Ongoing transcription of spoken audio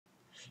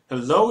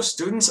Hello,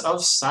 students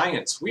of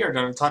science. We are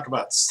going to talk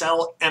about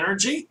cell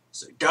energy.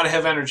 So you got to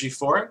have energy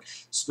for it.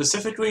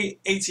 Specifically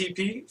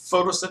ATP,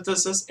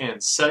 photosynthesis,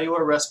 and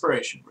cellular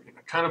respiration. We're going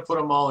to kind of put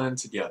them all in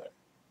together.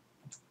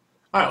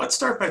 All right, let's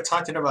start by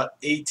talking about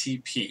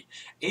ATP.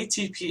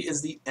 ATP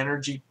is the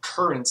energy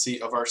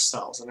currency of our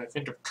cells, and I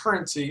think of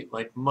currency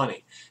like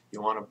money.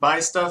 You want to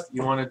buy stuff,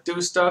 you want to do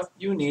stuff,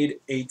 you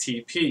need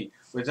ATP.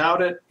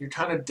 Without it, you're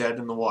kind of dead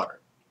in the water.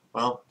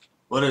 Well,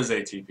 what is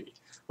ATP?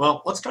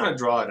 Well, let's kind of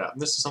draw it out.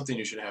 And this is something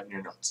you should have in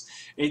your notes.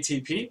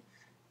 ATP,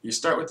 you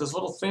start with this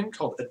little thing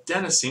called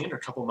adenosine, a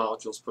couple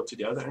molecules put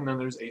together, and then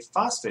there's a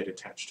phosphate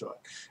attached to it.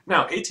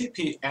 Now,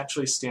 ATP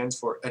actually stands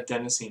for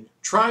adenosine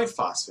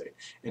triphosphate.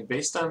 And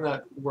based on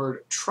that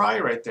word tri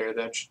right there,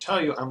 that should tell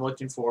you I'm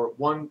looking for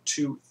 1,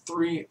 2,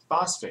 3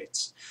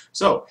 phosphates.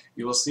 So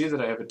you will see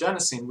that I have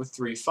adenosine with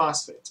 3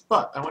 phosphates.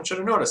 But I want you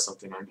to notice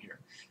something on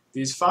here.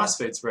 These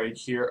phosphates right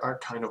here are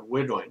kind of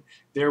wiggling.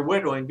 They're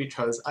wiggling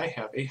because I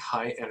have a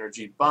high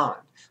energy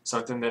bond,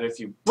 something that if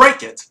you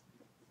break it,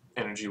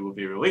 energy will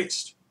be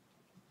released.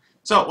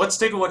 So let's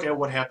take a look at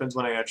what happens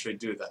when I actually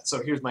do that.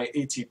 So here's my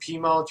ATP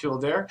molecule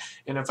there,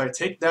 and if I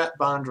take that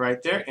bond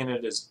right there and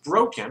it is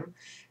broken,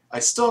 I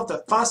still have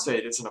that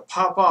phosphate. It's going to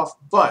pop off,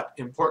 but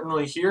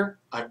importantly here,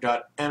 I've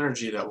got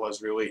energy that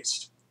was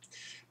released.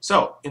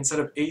 So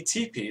instead of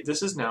ATP,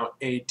 this is now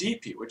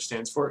ADP, which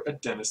stands for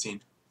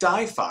adenosine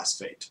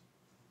diphosphate.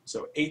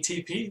 So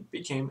ATP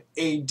became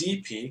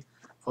ADP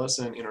plus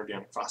an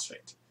inorganic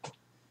phosphate.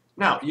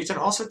 Now, you can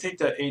also take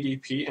that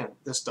ADP, and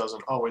this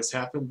doesn't always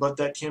happen, but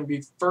that can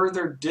be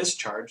further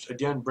discharged.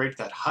 Again, break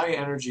that high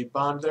energy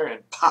bond there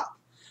and pop.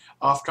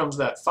 Off comes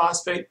that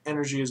phosphate,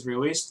 energy is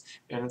released,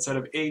 and instead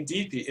of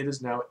ADP, it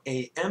is now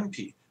AMP,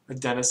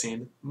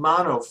 adenosine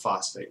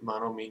monophosphate,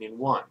 mono meaning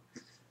 1.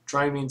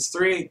 Tri means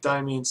 3,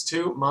 di means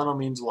 2, mono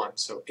means 1.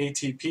 So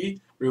ATP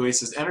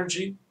releases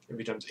energy, and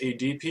becomes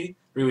ADP,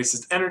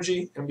 releases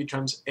energy, and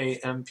becomes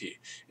AMP.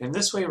 In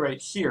this way right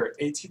here,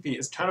 ATP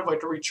is kind of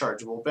like a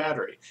rechargeable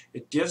battery.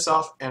 It gives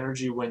off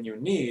energy when you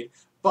need,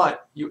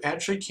 but you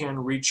actually can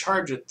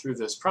recharge it through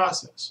this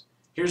process.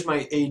 Here's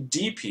my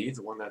ADP,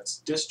 the one that's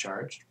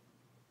discharged,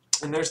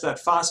 and there's that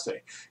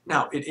phosphate.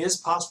 Now, it is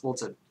possible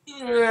to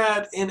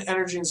add in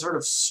energy and sort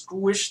of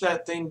squish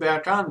that thing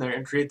back on there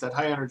and create that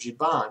high energy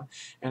bond,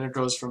 and it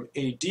goes from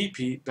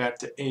ADP back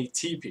to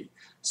ATP.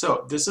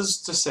 So this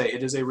is to say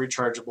it is a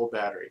rechargeable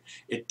battery.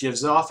 It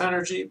gives off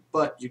energy,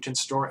 but you can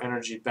store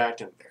energy back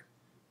in there.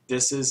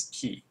 This is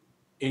key.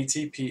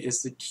 ATP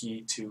is the key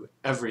to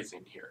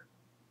everything here.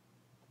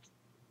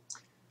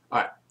 All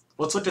right.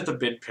 Let's look at the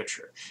big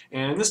picture.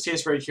 And in this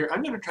case right here,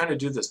 I'm going to kind of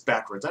do this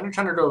backwards. I'm going to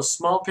kind of go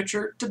small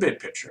picture to big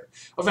picture.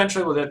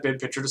 Eventually we'll get big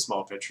picture to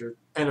small picture,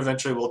 and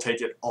eventually we'll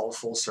take it all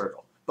full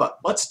circle. But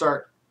let's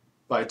start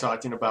by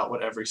talking about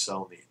what every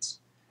cell needs.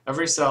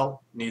 Every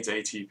cell needs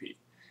ATP.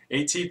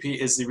 ATP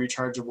is the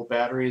rechargeable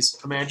batteries.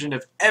 Imagine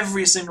if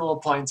every single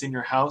appliance in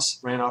your house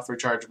ran off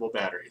rechargeable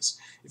batteries.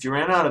 If you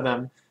ran out of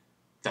them,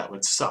 that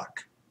would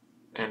suck.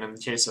 And in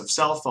the case of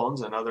cell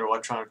phones and other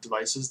electronic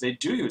devices, they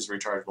do use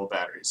rechargeable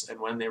batteries. And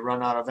when they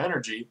run out of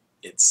energy,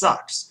 it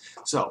sucks.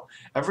 So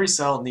every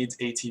cell needs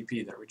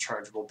ATP, that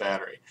rechargeable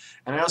battery.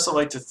 And I also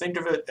like to think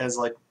of it as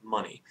like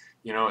money.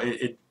 You know,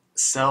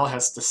 cell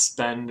has to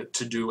spend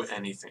to do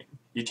anything.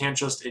 You can't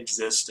just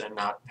exist and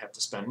not have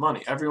to spend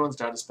money. Everyone's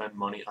got to spend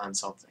money on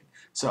something.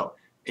 So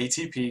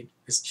ATP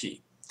is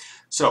key.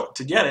 So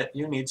to get it,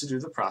 you need to do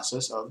the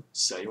process of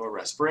cellular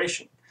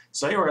respiration.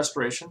 Cellular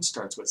respiration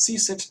starts with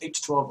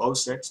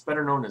C6H12O6,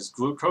 better known as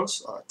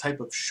glucose, a type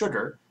of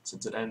sugar,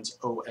 since it ends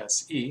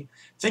OSE.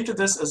 Think of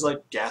this as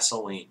like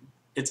gasoline.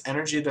 It's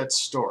energy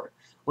that's stored.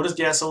 What does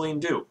gasoline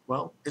do?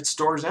 Well, it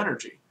stores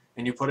energy.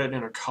 And you put it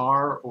in a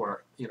car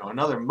or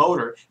another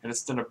motor, and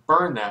it's going to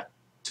burn that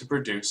to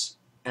produce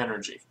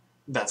energy.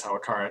 That's how a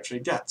car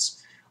actually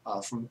gets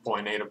from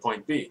point A to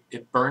point B.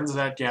 It burns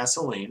that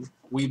gasoline.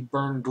 We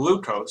burn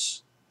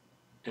glucose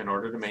in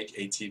order to make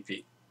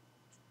ATP.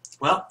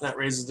 Well, that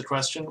raises the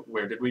question,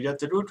 where did we get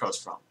the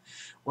glucose from?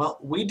 Well,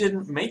 we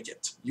didn't make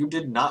it. You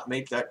did not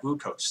make that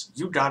glucose.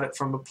 You got it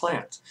from a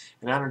plant.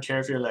 And I don't care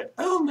if you're like,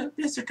 oh,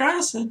 Mr.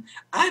 Carlson,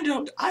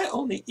 I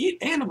only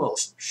eat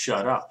animals.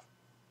 Shut up.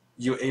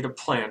 You ate a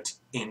plant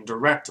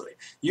indirectly.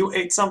 You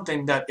ate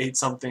something that ate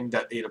something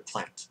that ate a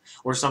plant.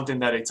 Or something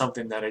that ate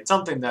something that ate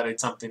something that ate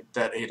something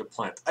that ate a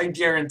plant. I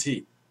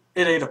guarantee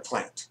it ate a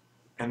plant.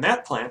 And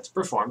that plant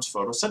performs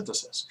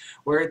photosynthesis,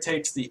 where it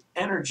takes the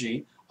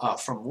energy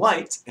from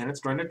light and it's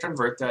going to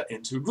convert that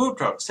into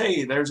glucose.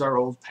 Hey, there's our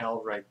old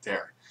pal right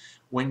there.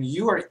 When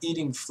you are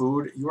eating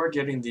food, you are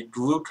getting the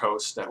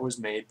glucose that was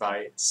made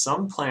by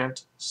some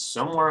plant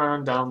somewhere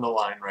on down the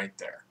line right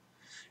there.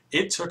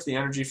 It took the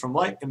energy from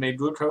light and made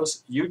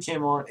glucose. You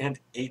came on and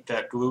ate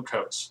that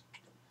glucose.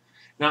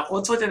 Now,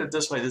 let's look at it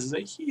this way. This is a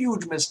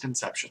huge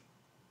misconception.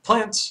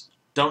 Plants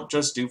don't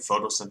just do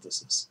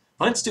photosynthesis.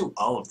 Plants do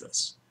all of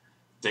this.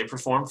 They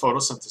perform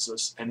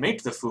photosynthesis and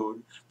make the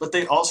food, but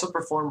they also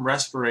perform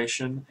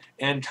respiration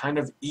and kind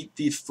of eat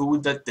the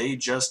food that they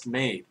just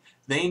made.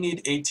 They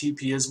need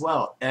ATP as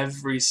well.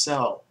 Every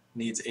cell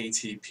needs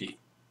ATP.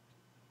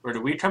 Where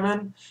do we come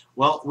in?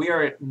 Well, we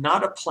are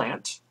not a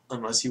plant,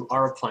 unless you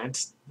are a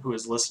plant who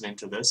is listening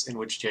to this, in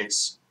which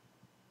case,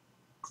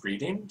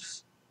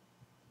 greetings.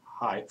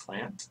 Hi,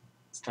 plant.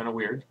 It's kind of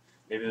weird.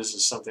 Maybe this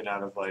is something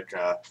out of like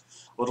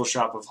Little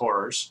Shop of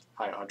Horrors.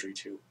 Hi, Audrey,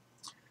 too.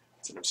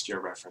 It's an obscure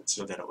reference.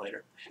 You'll get it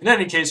later. In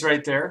any case,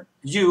 right there,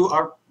 you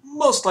are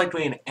most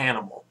likely an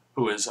animal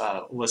who is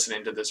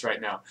listening to this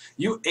right now.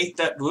 You ate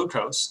that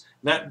glucose.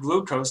 That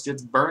glucose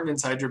gets burned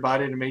inside your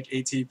body to make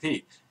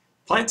ATP.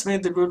 Plants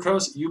made the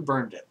glucose, you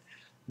burned it.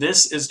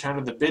 This is kind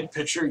of the big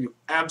picture. You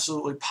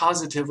absolutely,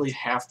 positively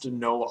have to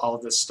know all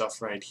this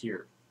stuff right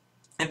here.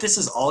 If this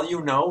is all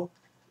you know,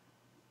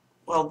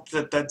 well,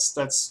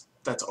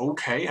 that's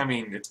okay. I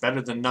mean, it's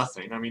better than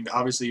nothing. I mean,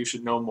 obviously you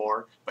should know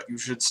more, but you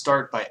should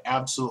start by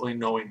absolutely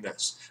knowing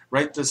this.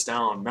 Write this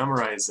down,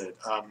 memorize it.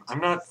 I'm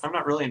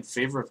not really in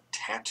favor of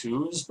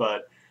tattoos,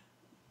 but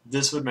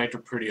this would make a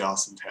pretty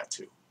awesome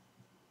tattoo.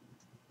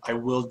 I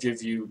will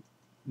give you,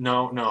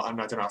 no, I'm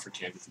not gonna offer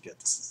candy to get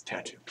this as a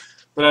tattoo.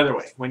 But either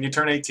way, when you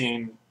turn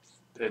 18,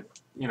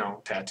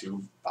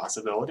 tattoo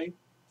possibility,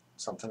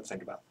 something to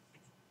think about.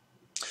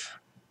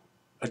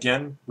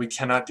 Again, we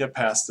cannot get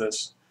past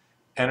this.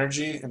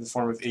 Energy in the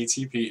form of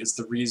ATP is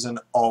the reason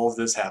all of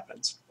this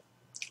happens.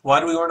 Why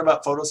do we learn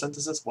about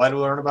photosynthesis? Why do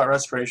we learn about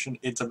respiration?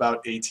 It's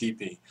about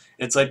ATP.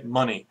 It's like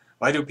money.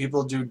 Why do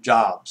people do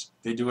jobs?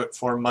 They do it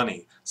for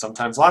money.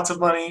 Sometimes lots of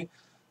money,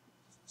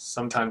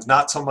 sometimes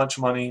not so much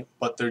money,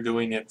 but they're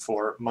doing it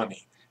for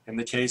money. In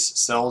the case,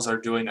 cells are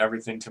doing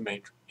everything to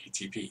make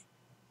ATP.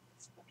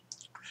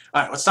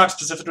 All right, let's talk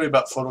specifically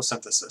about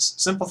photosynthesis.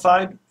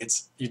 Simplified,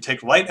 it's you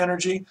take light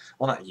energy,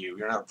 well not you,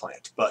 you're not a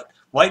plant, but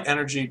light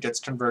energy gets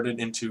converted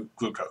into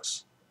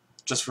glucose.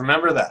 Just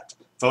remember that.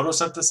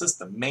 Photosynthesis,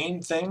 the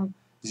main thing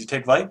is you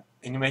take light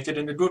and you make it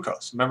into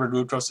glucose. Remember,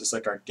 glucose is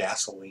like our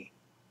gasoline.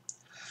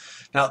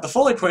 Now, the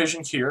full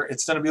equation here,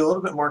 it's going to be a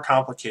little bit more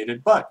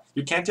complicated, but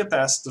you can't get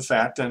past the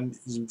fact, and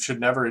you should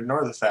never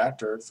ignore the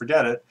fact or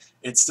forget it,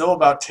 it's still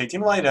about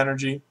taking light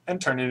energy and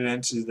turning it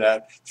into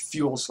that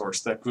fuel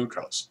source, that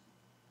glucose.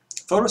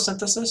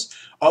 Photosynthesis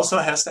also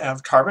has to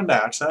have carbon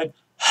dioxide,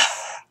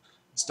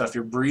 stuff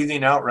you're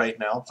breathing out right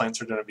now,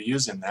 plants are going to be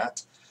using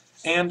that,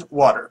 and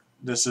water.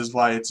 This is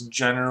why it's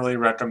generally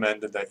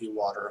recommended that you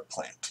water a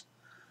plant.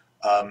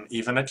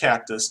 Even a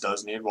cactus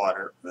does need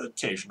water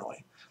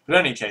occasionally. But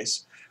in any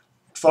case,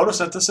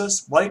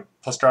 photosynthesis, light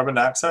plus carbon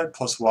dioxide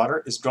plus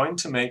water, is going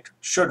to make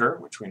sugar,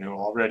 which we knew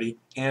already,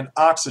 and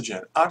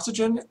oxygen.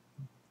 Oxygen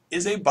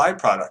is a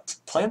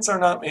byproduct. Plants are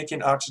not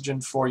making oxygen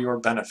for your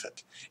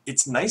benefit.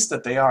 It's nice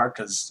that they are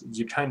because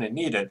you kind of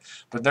need it,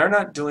 but they're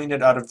not doing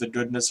it out of the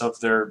goodness of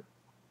their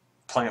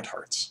plant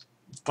hearts.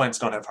 Plants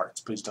don't have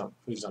hearts. Please don't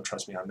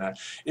trust me on that.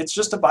 It's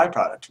just a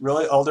byproduct.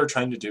 Really, all they're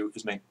trying to do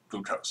is make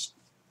glucose.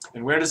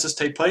 And where does this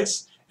take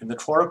place? In the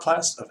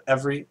chloroplast of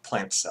every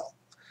plant cell,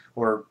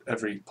 or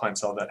every plant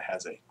cell that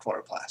has a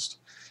chloroplast.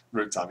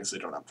 Roots obviously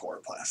don't have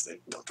chloroplast. They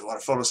don't do a lot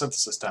of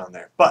photosynthesis down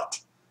there. But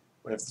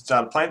if it's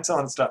not a plant cell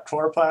and it's not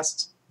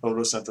chloroplasts,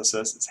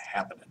 photosynthesis is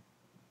happening.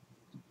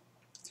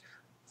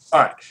 All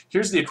right,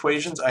 here's the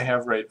equations I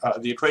have right.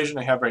 The equation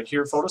I have right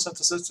here.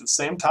 Photosynthesis is the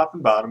same top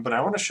and bottom, but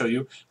I want to show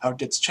you how it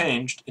gets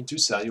changed into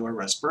cellular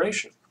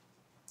respiration.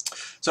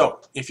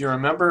 So, if you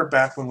remember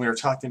back when we were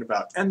talking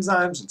about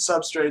enzymes and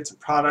substrates and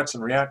products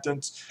and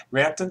reactants,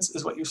 reactants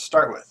is what you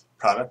start with.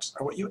 Products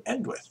are what you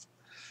end with.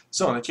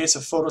 So in the case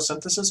of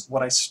photosynthesis,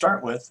 what I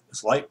start with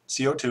is light,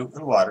 CO2,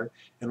 and water,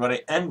 and what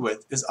I end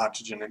with is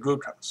oxygen and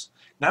glucose.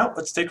 Now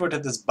let's take a look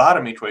at this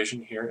bottom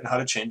equation here and how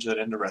to change that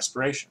into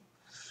respiration.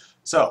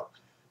 So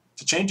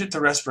to change it to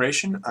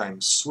respiration,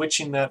 I'm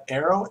switching that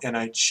arrow and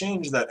I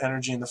change that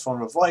energy in the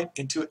form of light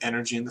into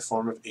energy in the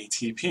form of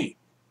ATP.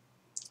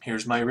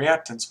 Here's my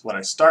reactants. What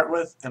I start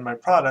with and my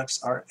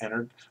products are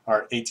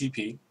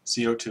ATP,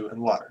 CO2,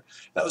 and water.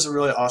 That was a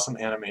really awesome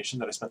animation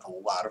that I spent a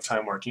lot of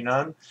time working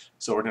on,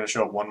 so we're going to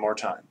show it one more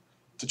time.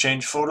 To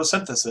change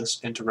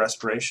photosynthesis into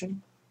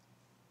respiration,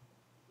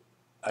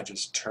 I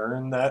just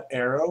turn that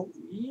arrow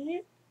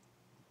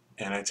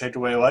and I take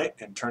away light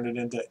and turn it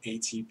into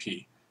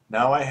ATP.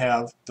 Now I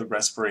have the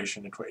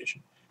respiration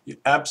equation. You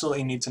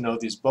absolutely need to know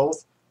these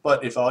both.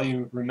 But if all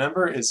you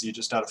remember is you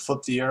just got to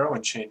flip the arrow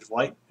and change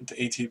light into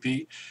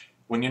ATP,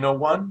 when you know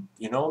one,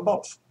 you know them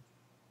both.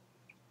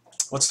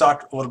 Let's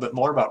talk a little bit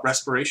more about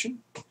respiration.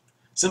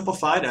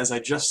 Simplified, as I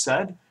just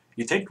said,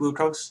 you take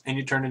glucose and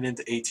you turn it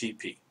into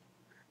ATP.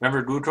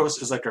 Remember,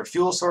 glucose is like our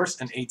fuel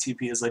source and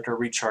ATP is like our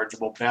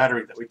rechargeable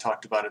battery that we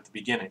talked about at the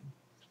beginning.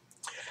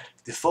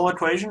 The full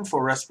equation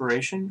for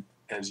respiration,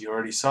 as you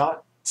already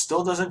saw,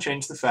 still doesn't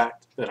change the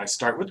fact that I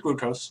start with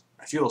glucose,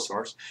 my fuel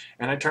source,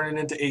 and I turn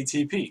it into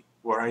ATP,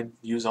 where I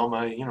use all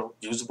my,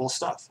 usable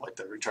stuff, like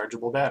the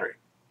rechargeable battery.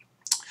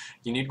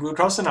 You need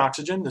glucose and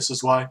oxygen. This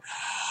is why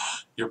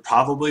you're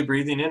probably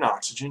breathing in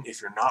oxygen. If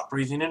you're not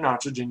breathing in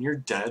oxygen, you're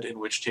dead, in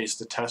which case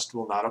the test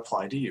will not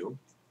apply to you.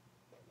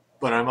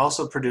 But I'm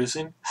also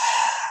producing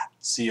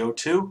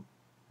CO2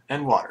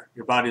 and water.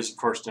 Your body is, of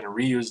course, going to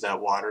reuse that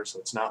water, so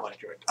it's not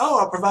like you're like, oh,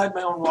 I'll provide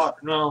my own water.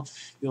 No,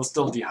 you'll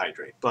still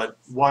dehydrate, but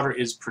water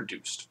is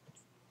produced.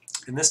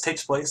 And this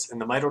takes place in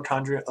the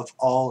mitochondria of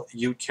all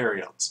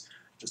eukaryotes.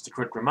 Just a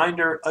quick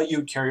reminder, a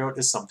eukaryote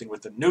is something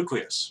with a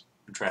nucleus,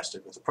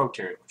 contrasted with a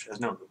prokaryote, which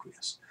has no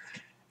nucleus.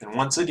 And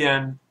once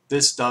again,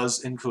 this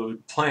does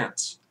include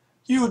plants.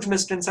 Huge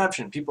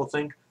misconception. People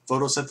think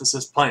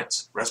photosynthesis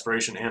plants,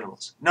 respiration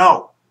animals.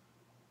 No!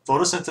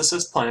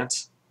 Photosynthesis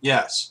plants,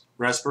 yes.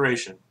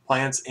 Respiration,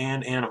 plants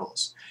and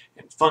animals.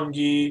 And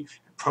fungi,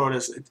 and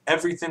protists,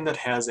 everything that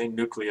has a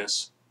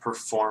nucleus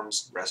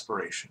performs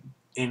respiration,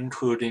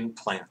 including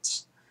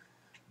plants.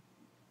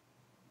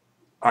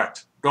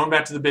 Alright, going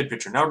back to the big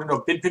picture. Now we're going to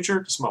go big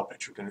picture to small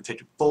picture. We're going to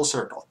take it full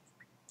circle.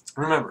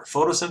 Remember,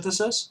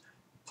 photosynthesis,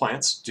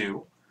 plants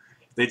do.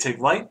 They take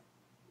light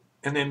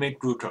and they make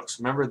glucose.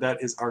 Remember,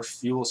 that is our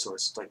fuel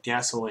source. It's like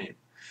gasoline.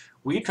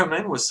 We come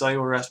in with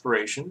cellular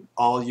respiration.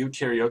 All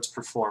eukaryotes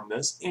perform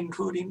this,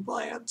 including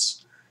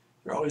plants.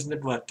 They're always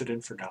neglected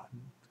and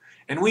forgotten.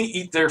 And we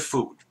eat their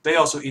food. They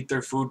also eat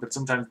their food, but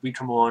sometimes we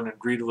come on and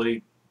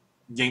greedily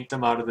yank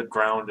them out of the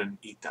ground and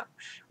eat them.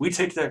 We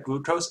take that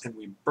glucose and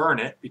we burn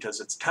it because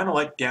it's kind of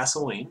like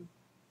gasoline.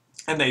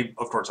 And they,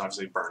 of course,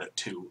 obviously burn it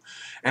too.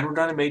 And we're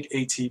going to make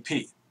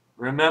ATP.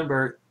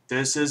 Remember,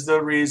 this is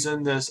the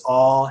reason this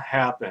all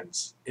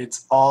happens.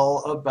 It's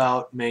all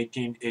about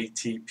making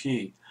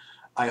ATP.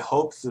 I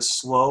hope the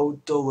slow,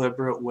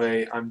 deliberate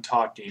way I'm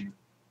talking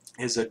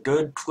is a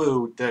good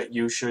clue that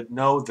you should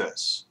know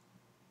this.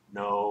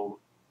 Know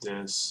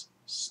this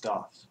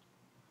stuff.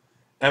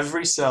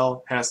 Every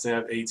cell has to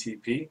have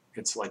ATP.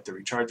 It's like the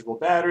rechargeable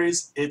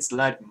batteries. It's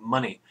like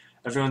money.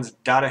 Everyone's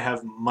got to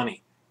have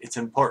money. It's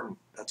important.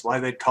 That's why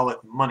they call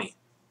it money.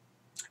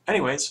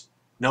 Anyways,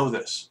 know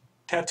this.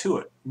 Tattoo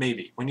it,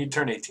 maybe, when you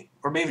turn 18.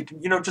 Or maybe,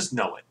 just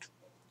know it. You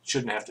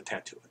shouldn't have to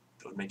tattoo it.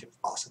 That would make an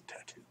awesome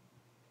tattoo.